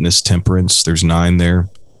 faith, meekness, temperance. There's 9 there.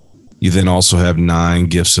 You then also have 9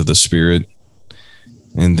 gifts of the Spirit.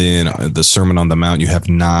 And then the Sermon on the Mount, you have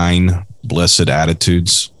 9 blessed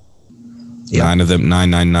attitudes. Yep. 9 of them,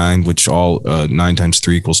 999, which all 9 times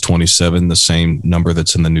 3 equals 27, the same number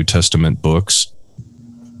that's in the New Testament books.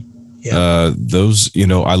 Yep. Those,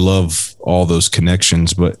 I love all those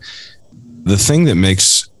connections, but the thing that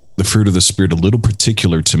makes the fruit of the Spirit a little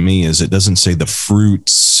particular to me is it doesn't say the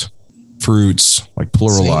fruits, like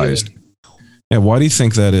pluralized. Singular. Yeah, why do you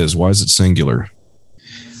think that is? Why is it singular?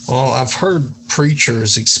 Well, I've heard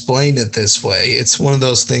preachers explain it this way. It's one of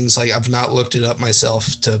those things, like, I've not looked it up myself,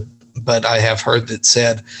 but I have heard that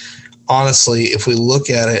said, honestly, if we look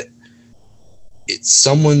at it,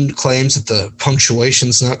 someone claims that the punctuation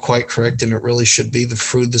is not quite correct, and it really should be the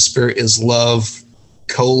fruit of the Spirit is love,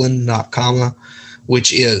 not comma,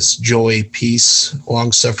 which is joy, peace,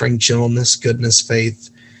 long-suffering, gentleness, goodness, faith,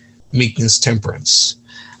 meekness, temperance.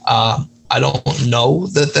 I don't know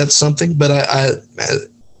that that's something, but I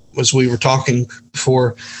as we were talking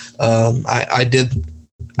before, I did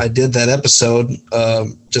I did that episode,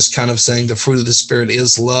 just kind of saying the fruit of the Spirit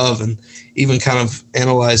is love, and even kind of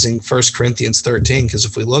analyzing 1 Corinthians 13, because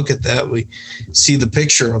if we look at that, we see the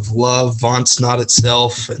picture of love vaunts not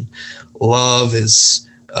itself, and love is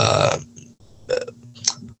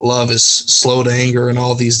slow to anger, and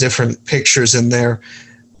all these different pictures in there.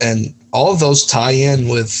 And all of those tie in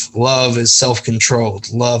with love is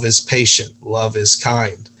self-controlled, love is patient, love is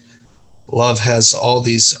kind. Love has all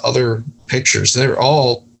these other pictures. They're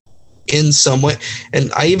all in some way. And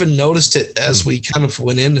I even noticed it as we kind of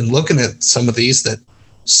went in and looking at some of these, that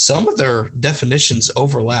some of their definitions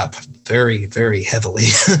overlap very, very heavily.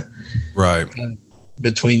 Right.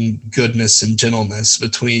 Between goodness and gentleness,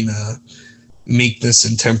 between meekness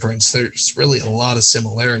and temperance. There's really a lot of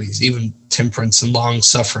similarities. Even temperance and long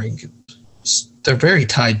suffering, they're very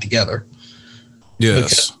tied together.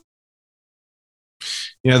 Yes. Okay.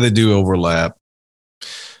 Yeah, they do overlap.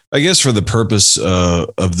 I guess for the purpose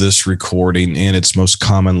of this recording, and it's most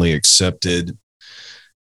commonly accepted,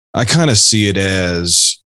 I kind of see it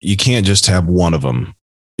as you can't just have one of them.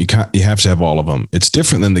 You have to have all of them. It's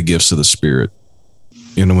different than the gifts of the Spirit.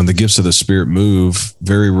 You know, when the gifts of the Spirit move,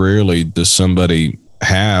 very rarely does somebody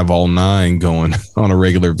have all 9 going on a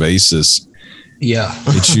regular basis. Yeah.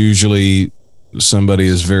 It's usually somebody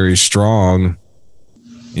is very strong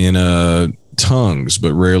in tongues,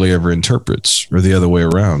 but rarely ever interprets, or the other way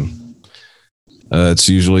around. It's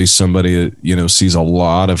usually somebody, sees a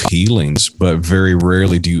lot of healings, but very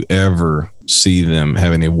rarely do you ever see them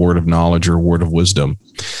having a word of knowledge or a word of wisdom.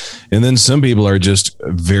 And then some people are just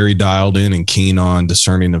very dialed in and keen on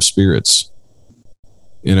discerning of spirits.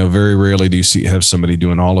 Very rarely do you have somebody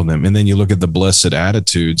doing all of them. And then you look at the blessed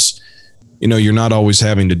attitudes. You're not always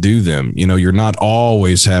having to do them. You're not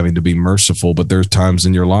always having to be merciful, but there's times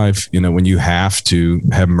in your life, when you have to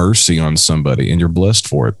have mercy on somebody and you're blessed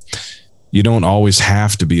for it. You don't always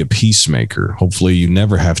have to be a peacemaker. Hopefully you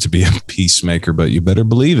never have to be a peacemaker, but you better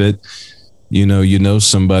believe it.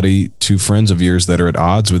 Somebody, 2 friends of yours that are at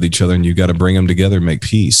odds with each other, and you got to bring them together and make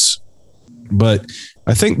peace. But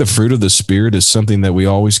I think the fruit of the Spirit is something that we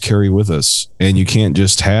always carry with us, and you can't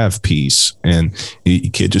just have peace, and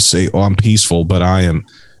you can't just say, "Oh, I'm peaceful, but I'm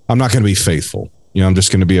not going to be faithful." I'm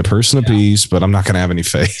just going to be a person of peace, but I'm not going to have any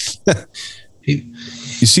faith.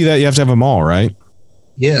 You see that? You have to have them all, right?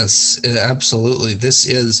 Yes, absolutely. This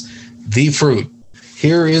is the fruit.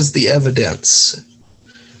 Here is the evidence.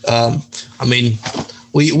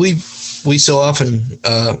 We so often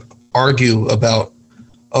argue about,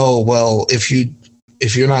 oh, well, if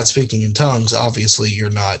you're not speaking in tongues, obviously you're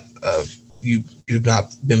not you've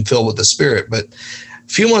not been filled with the Spirit. But a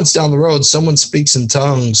few months down the road, someone speaks in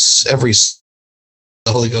tongues, the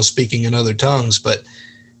Holy Ghost speaking in other tongues. But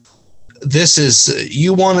this is,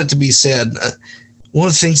 you want it to be said. One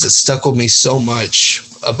of the things that stuck with me so much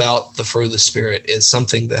about the fruit of the Spirit is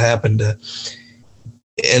something that happened,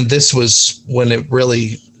 and this was when it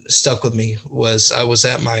really stuck with me, was I was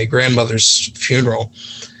at my grandmother's funeral,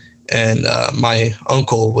 and my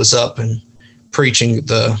uncle was up and preaching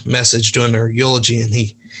the message, doing her eulogy, and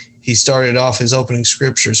he started off his opening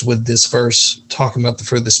scriptures with this verse talking about the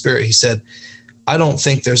fruit of the Spirit. He said, "I don't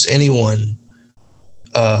think there's anyone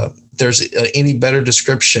there's any better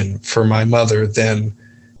description for my mother than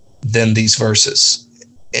these verses."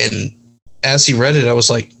 And as he read it, I was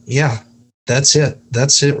like, yeah, that's it.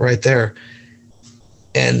 That's it right there.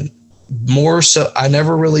 And more so, I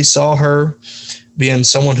never really saw her being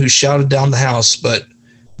someone who shouted down the house, but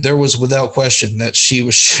there was without question that she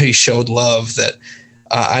showed love, that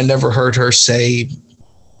I never heard her say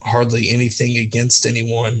hardly anything against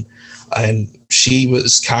anyone. And she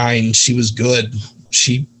was kind. She was good.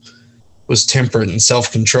 She was temperate and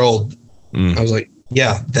self-controlled. I was like,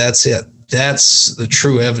 yeah, that's it. That's the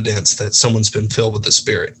true evidence that someone's been filled with the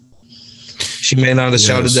Spirit. She may not have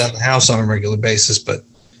shouted down the house on a regular basis, but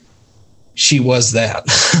she was that.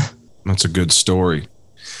 That's a good story.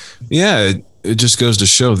 Yeah, it just goes to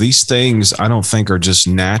show these things I don't think are just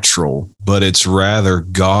natural, but it's rather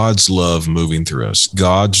God's love moving through us,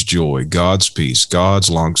 God's joy, God's peace, God's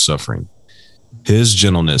long suffering, His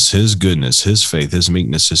gentleness, His goodness, His faith, His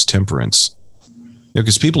meekness, His temperance.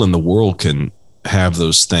 Because people in the world can have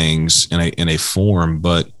those things in a form,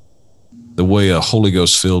 but the way a Holy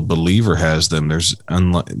Ghost filled believer has them, there's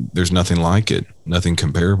nothing like it, nothing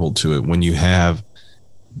comparable to it. When you have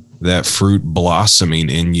that fruit blossoming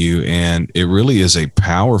in you, and it really is a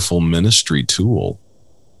powerful ministry tool,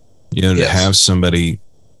 to have somebody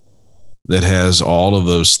that has all of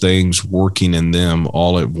those things working in them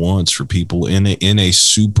all at once for people in a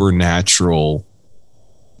supernatural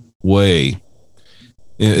way,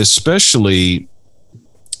 especially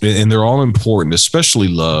and they're all important, especially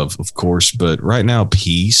love, of course. But right now,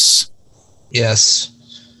 peace. Yes.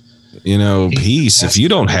 Peace. If you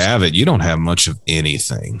don't have it, you don't have much of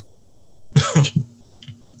anything.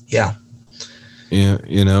 Yeah. Yeah.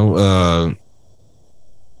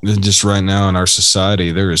 Just right now in our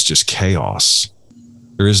society, there is just chaos.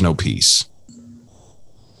 There is no peace.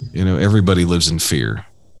 Everybody lives in fear.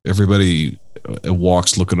 Everybody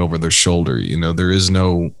walks looking over their shoulder. There is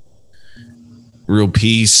no real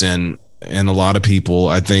peace. And a lot of people,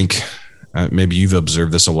 I think, maybe you've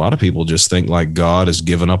observed this, a lot of people just think like God has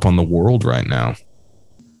given up on the world right now.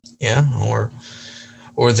 Yeah.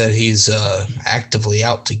 Or that he's actively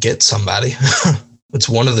out to get somebody. It's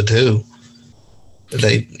one of the two.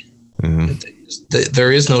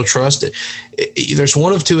 There is no trust. There's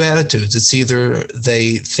one of two attitudes. It's either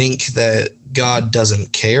they think that God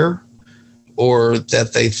doesn't care, or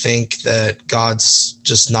that they think that God's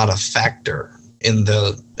just not a factor in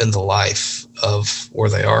the life of where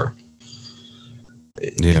they are.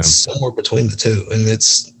 It's somewhere between the two, and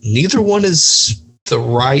it's neither one is the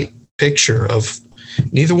right picture of.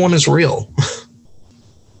 Neither one is real.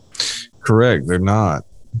 Correct. They're not.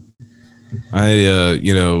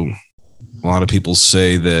 A lot of people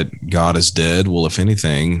say that God is dead. Well, if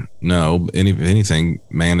anything, no. If anything,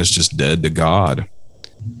 man is just dead to God.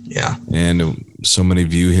 Yeah. And so many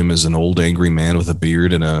view him as an old angry man with a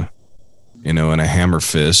beard and a hammer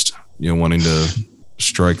fist, wanting to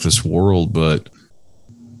strike this world. But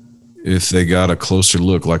if they got a closer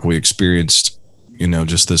look, like we experienced,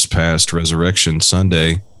 just this past Resurrection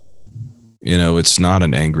Sunday, it's not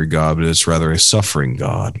an angry God, but it's rather a suffering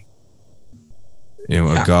God.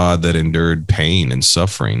 A God that endured pain and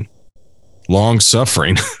suffering, long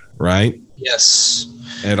suffering, right? Yes.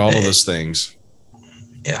 And all of those things.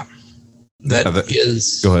 Yeah. That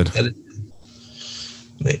is. Go ahead.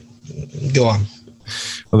 Go on.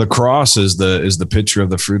 Well, the cross is the picture of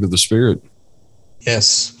the fruit of the Spirit.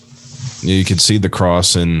 Yes. You can see the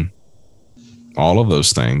cross in all of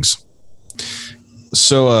those things.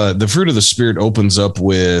 So the fruit of the Spirit opens up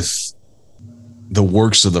with the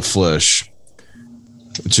works of the flesh,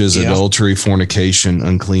 which is adultery, fornication,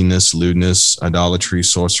 uncleanness, lewdness, idolatry,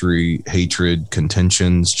 sorcery, hatred,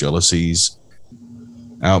 contentions, jealousies,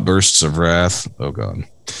 outbursts of wrath. Oh God.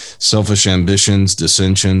 Selfish ambitions,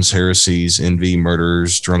 dissensions, heresies, envy,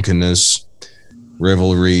 murders, drunkenness,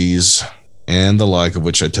 revelries, and the like, of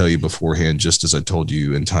which I tell you beforehand, just as I told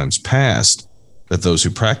you in times past, that those who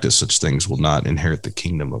practice such things will not inherit the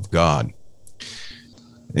kingdom of God.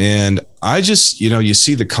 And I just, you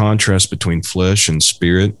see the contrast between flesh and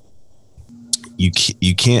spirit. You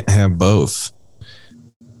can't have both.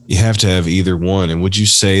 You have to have either one. And would you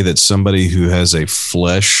say that somebody who has a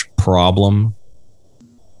flesh problem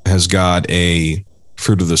has got a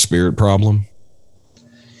fruit of the Spirit problem?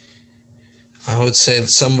 I would say that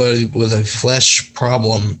somebody with a flesh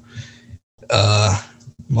problem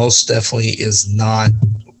most definitely is not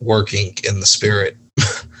working in the Spirit.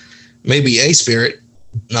 Maybe a spirit,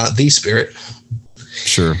 not the Spirit.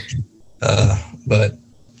 Sure. But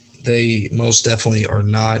they most definitely are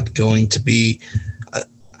not going to be.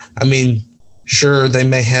 Sure, they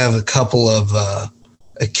may have a couple of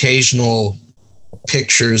occasional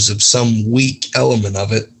pictures of some weak element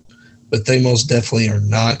of it, but they most definitely are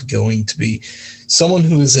not going to be. Someone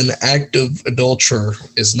who is an active adulterer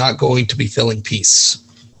is not going to be feeling peace,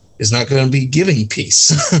 is not going to be giving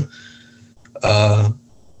peace.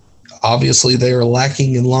 Obviously, they are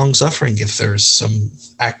lacking in long suffering if there's some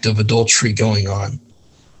active adultery going on.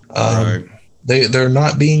 Right. They're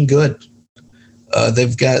not being good.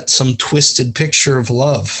 They've got some twisted picture of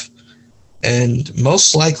love, and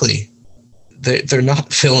most likely they're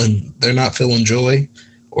not feeling joy,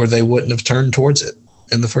 or they wouldn't have turned towards it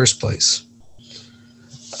in the first place.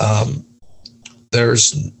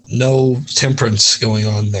 There's no temperance going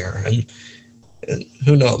on there, and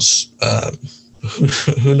who knows?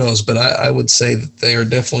 Who knows? But I would say that they are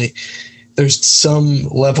definitely, there's some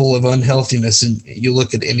level of unhealthiness, and you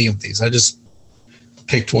look at any of these. I just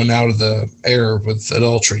picked one out of the air with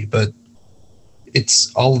adultery, but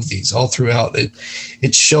it's all of these, all throughout.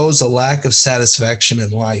 It shows a lack of satisfaction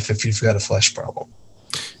in life if you've got a flesh problem.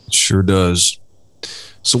 It sure does.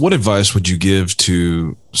 So what advice would you give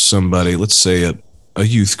to somebody, let's say a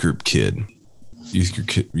youth group kid?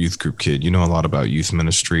 Youth group kid. You know a lot about youth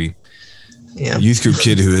ministry. Yeah. Youth group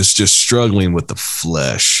kid who is just struggling with the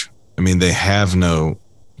flesh. They have no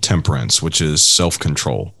temperance, which is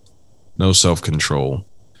self-control. No self-control.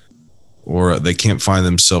 Or they can't find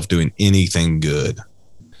themselves doing anything good.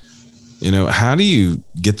 How do you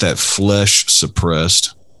get that flesh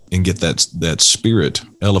suppressed and get that spirit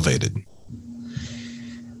elevated?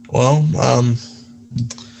 Well,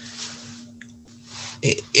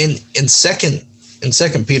 in second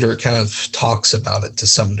Peter, it kind of talks about it to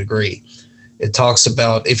some degree. It talks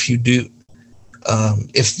about if you do,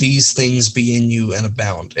 if these things be in you and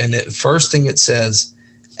abound. And first thing it says,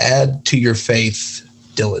 add to your faith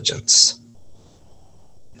diligence.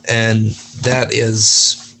 And that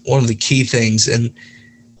is one of the key things. And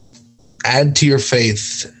add to your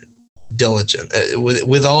faith diligence,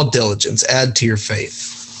 with all diligence, add to your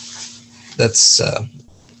faith. That's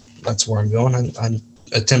where I'm going. I'm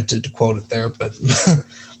attempted to quote it there, but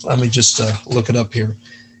let me just look it up here.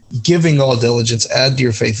 Giving all diligence, add to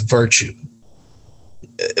your faith virtue.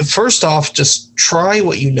 First off, just try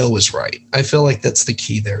what you know is right. I feel like that's the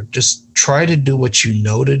key there. Just try to do what you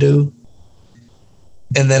know to do.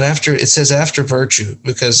 And then after, it says after virtue,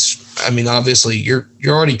 because, I mean, obviously you're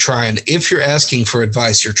already trying. If you're asking for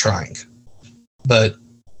advice, you're trying. But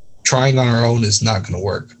trying on our own is not going to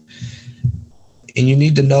work. And you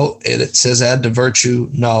need to know it says add to virtue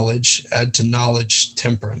knowledge, add to knowledge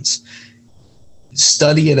temperance.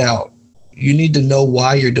 Study it out. You need to know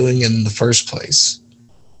why you're doing it in the first place.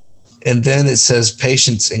 And then it says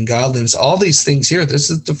patience and godliness. All these things here, this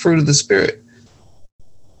is the fruit of the Spirit.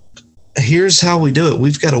 Here's how we do it.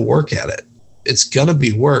 We've got to work at it. It's going to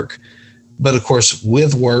be work. But of course,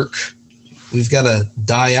 with work, we've got to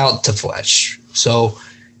die out to flesh. So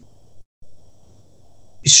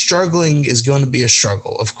struggling is going to be a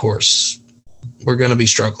struggle, of course. We're going to be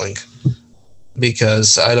struggling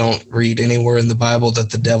because I don't read anywhere in the Bible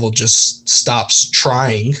that the devil just stops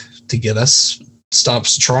trying to get us,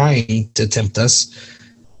 stops trying to tempt us,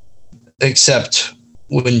 except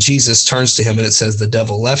when Jesus turns to him and it says the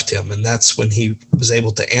devil left him, and that's when he was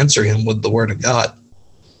able to answer him with the word of God.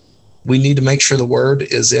 We need to make sure the word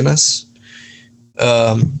is in us.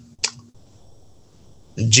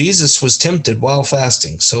 Jesus was tempted while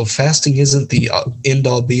fasting. So fasting isn't the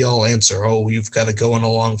end-all be-all answer. Oh, you've got to go on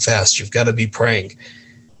a long fast. You've got to be praying.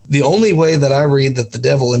 The only way that I read that the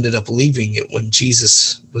devil ended up leaving it when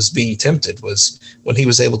Jesus was being tempted was when he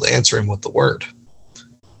was able to answer him with the word.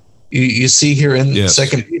 You see here in 2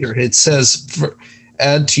 Peter, it says,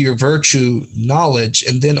 add to your virtue knowledge,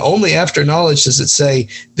 and then only after knowledge does it say,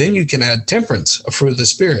 then you can add temperance, a fruit of the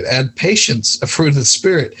Spirit, add patience, a fruit of the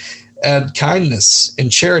Spirit, add kindness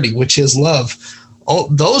and charity, which is love.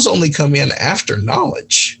 Those only come in after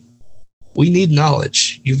knowledge. We need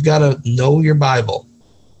knowledge. You've got to know your Bible.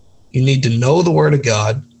 You need to know the Word of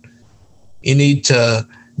God. You need to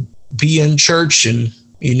be in church, and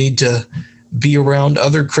you need to be around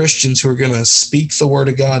other Christians who are going to speak the Word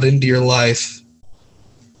of God into your life.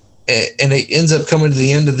 And it ends up coming to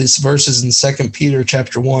the end of these verses in 2 Peter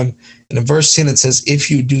chapter 1. And in verse 10, it says,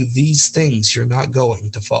 if you do these things, you're not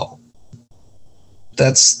going to fall.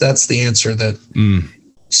 That's the answer that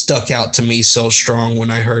stuck out to me so strong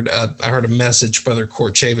when I heard a message Brother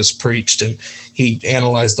Court Chavis preached, and he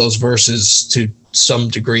analyzed those verses to some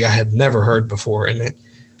degree I had never heard before, and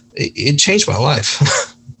it changed my life.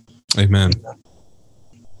 Amen.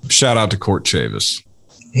 Shout out to Court Chavis.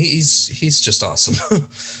 He's just awesome.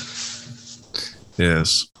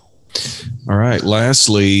 Yes. All right.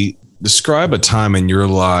 Lastly, describe a time in your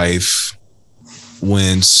life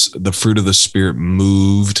when the fruit of the Spirit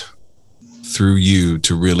moved through you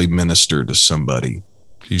to really minister to somebody.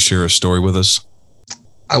 Can you share a story with us?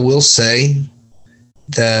 I will say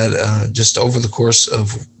that just over the course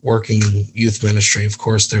of working in youth ministry, of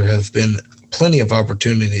course, there have been plenty of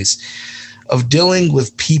opportunities of dealing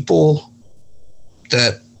with people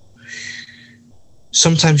that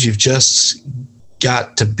sometimes you've just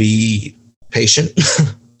got to be patient.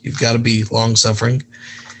 You've got to be long-suffering.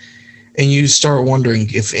 And you start wondering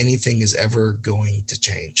if anything is ever going to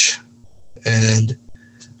change. And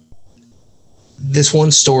this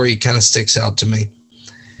one story kind of sticks out to me.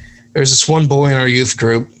 There's this one boy in our youth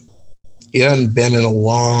group. He hadn't been in a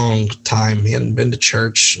long time. He hadn't been to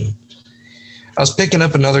church. And I was picking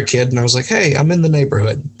up another kid, and I was like, hey, I'm in the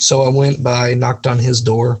neighborhood. So I went by, knocked on his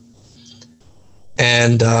door,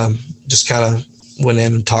 and just kind of went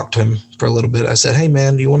in and talked to him for a little bit. I said, hey,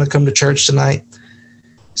 man, do you want to come to church tonight?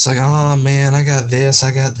 He's like, oh, man, I got this,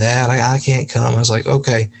 I got that. I can't come. I was like,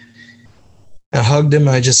 okay. I hugged him,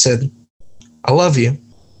 and I just said, I love you.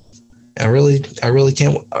 I really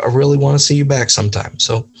want to see you back sometime.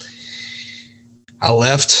 So I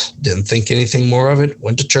left, didn't think anything more of it,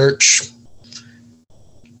 went to church.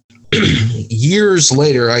 Years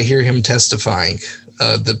later, I hear him testifying,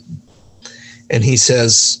 and he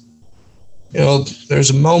says, there's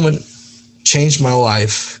a moment changed my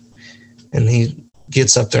life. And he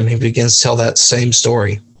gets up there and he begins to tell that same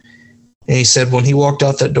story. And he said, when he walked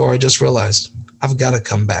out that door, I just realized I've got to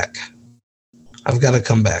come back. I've got to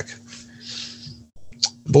come back.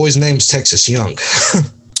 Boy's name's Texas Young.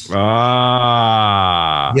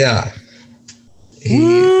 Yeah.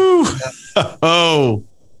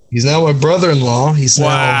 He's now my brother-in-law.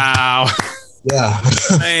 Wow. Yeah.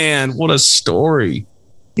 Man, what a story.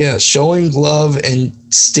 Yeah, showing love and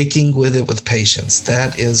sticking with it with patience.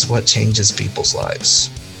 That is what changes people's lives.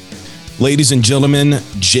 Ladies and gentlemen,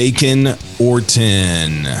 Jakin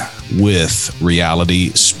Orton with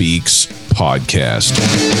Reality Speaks Podcast.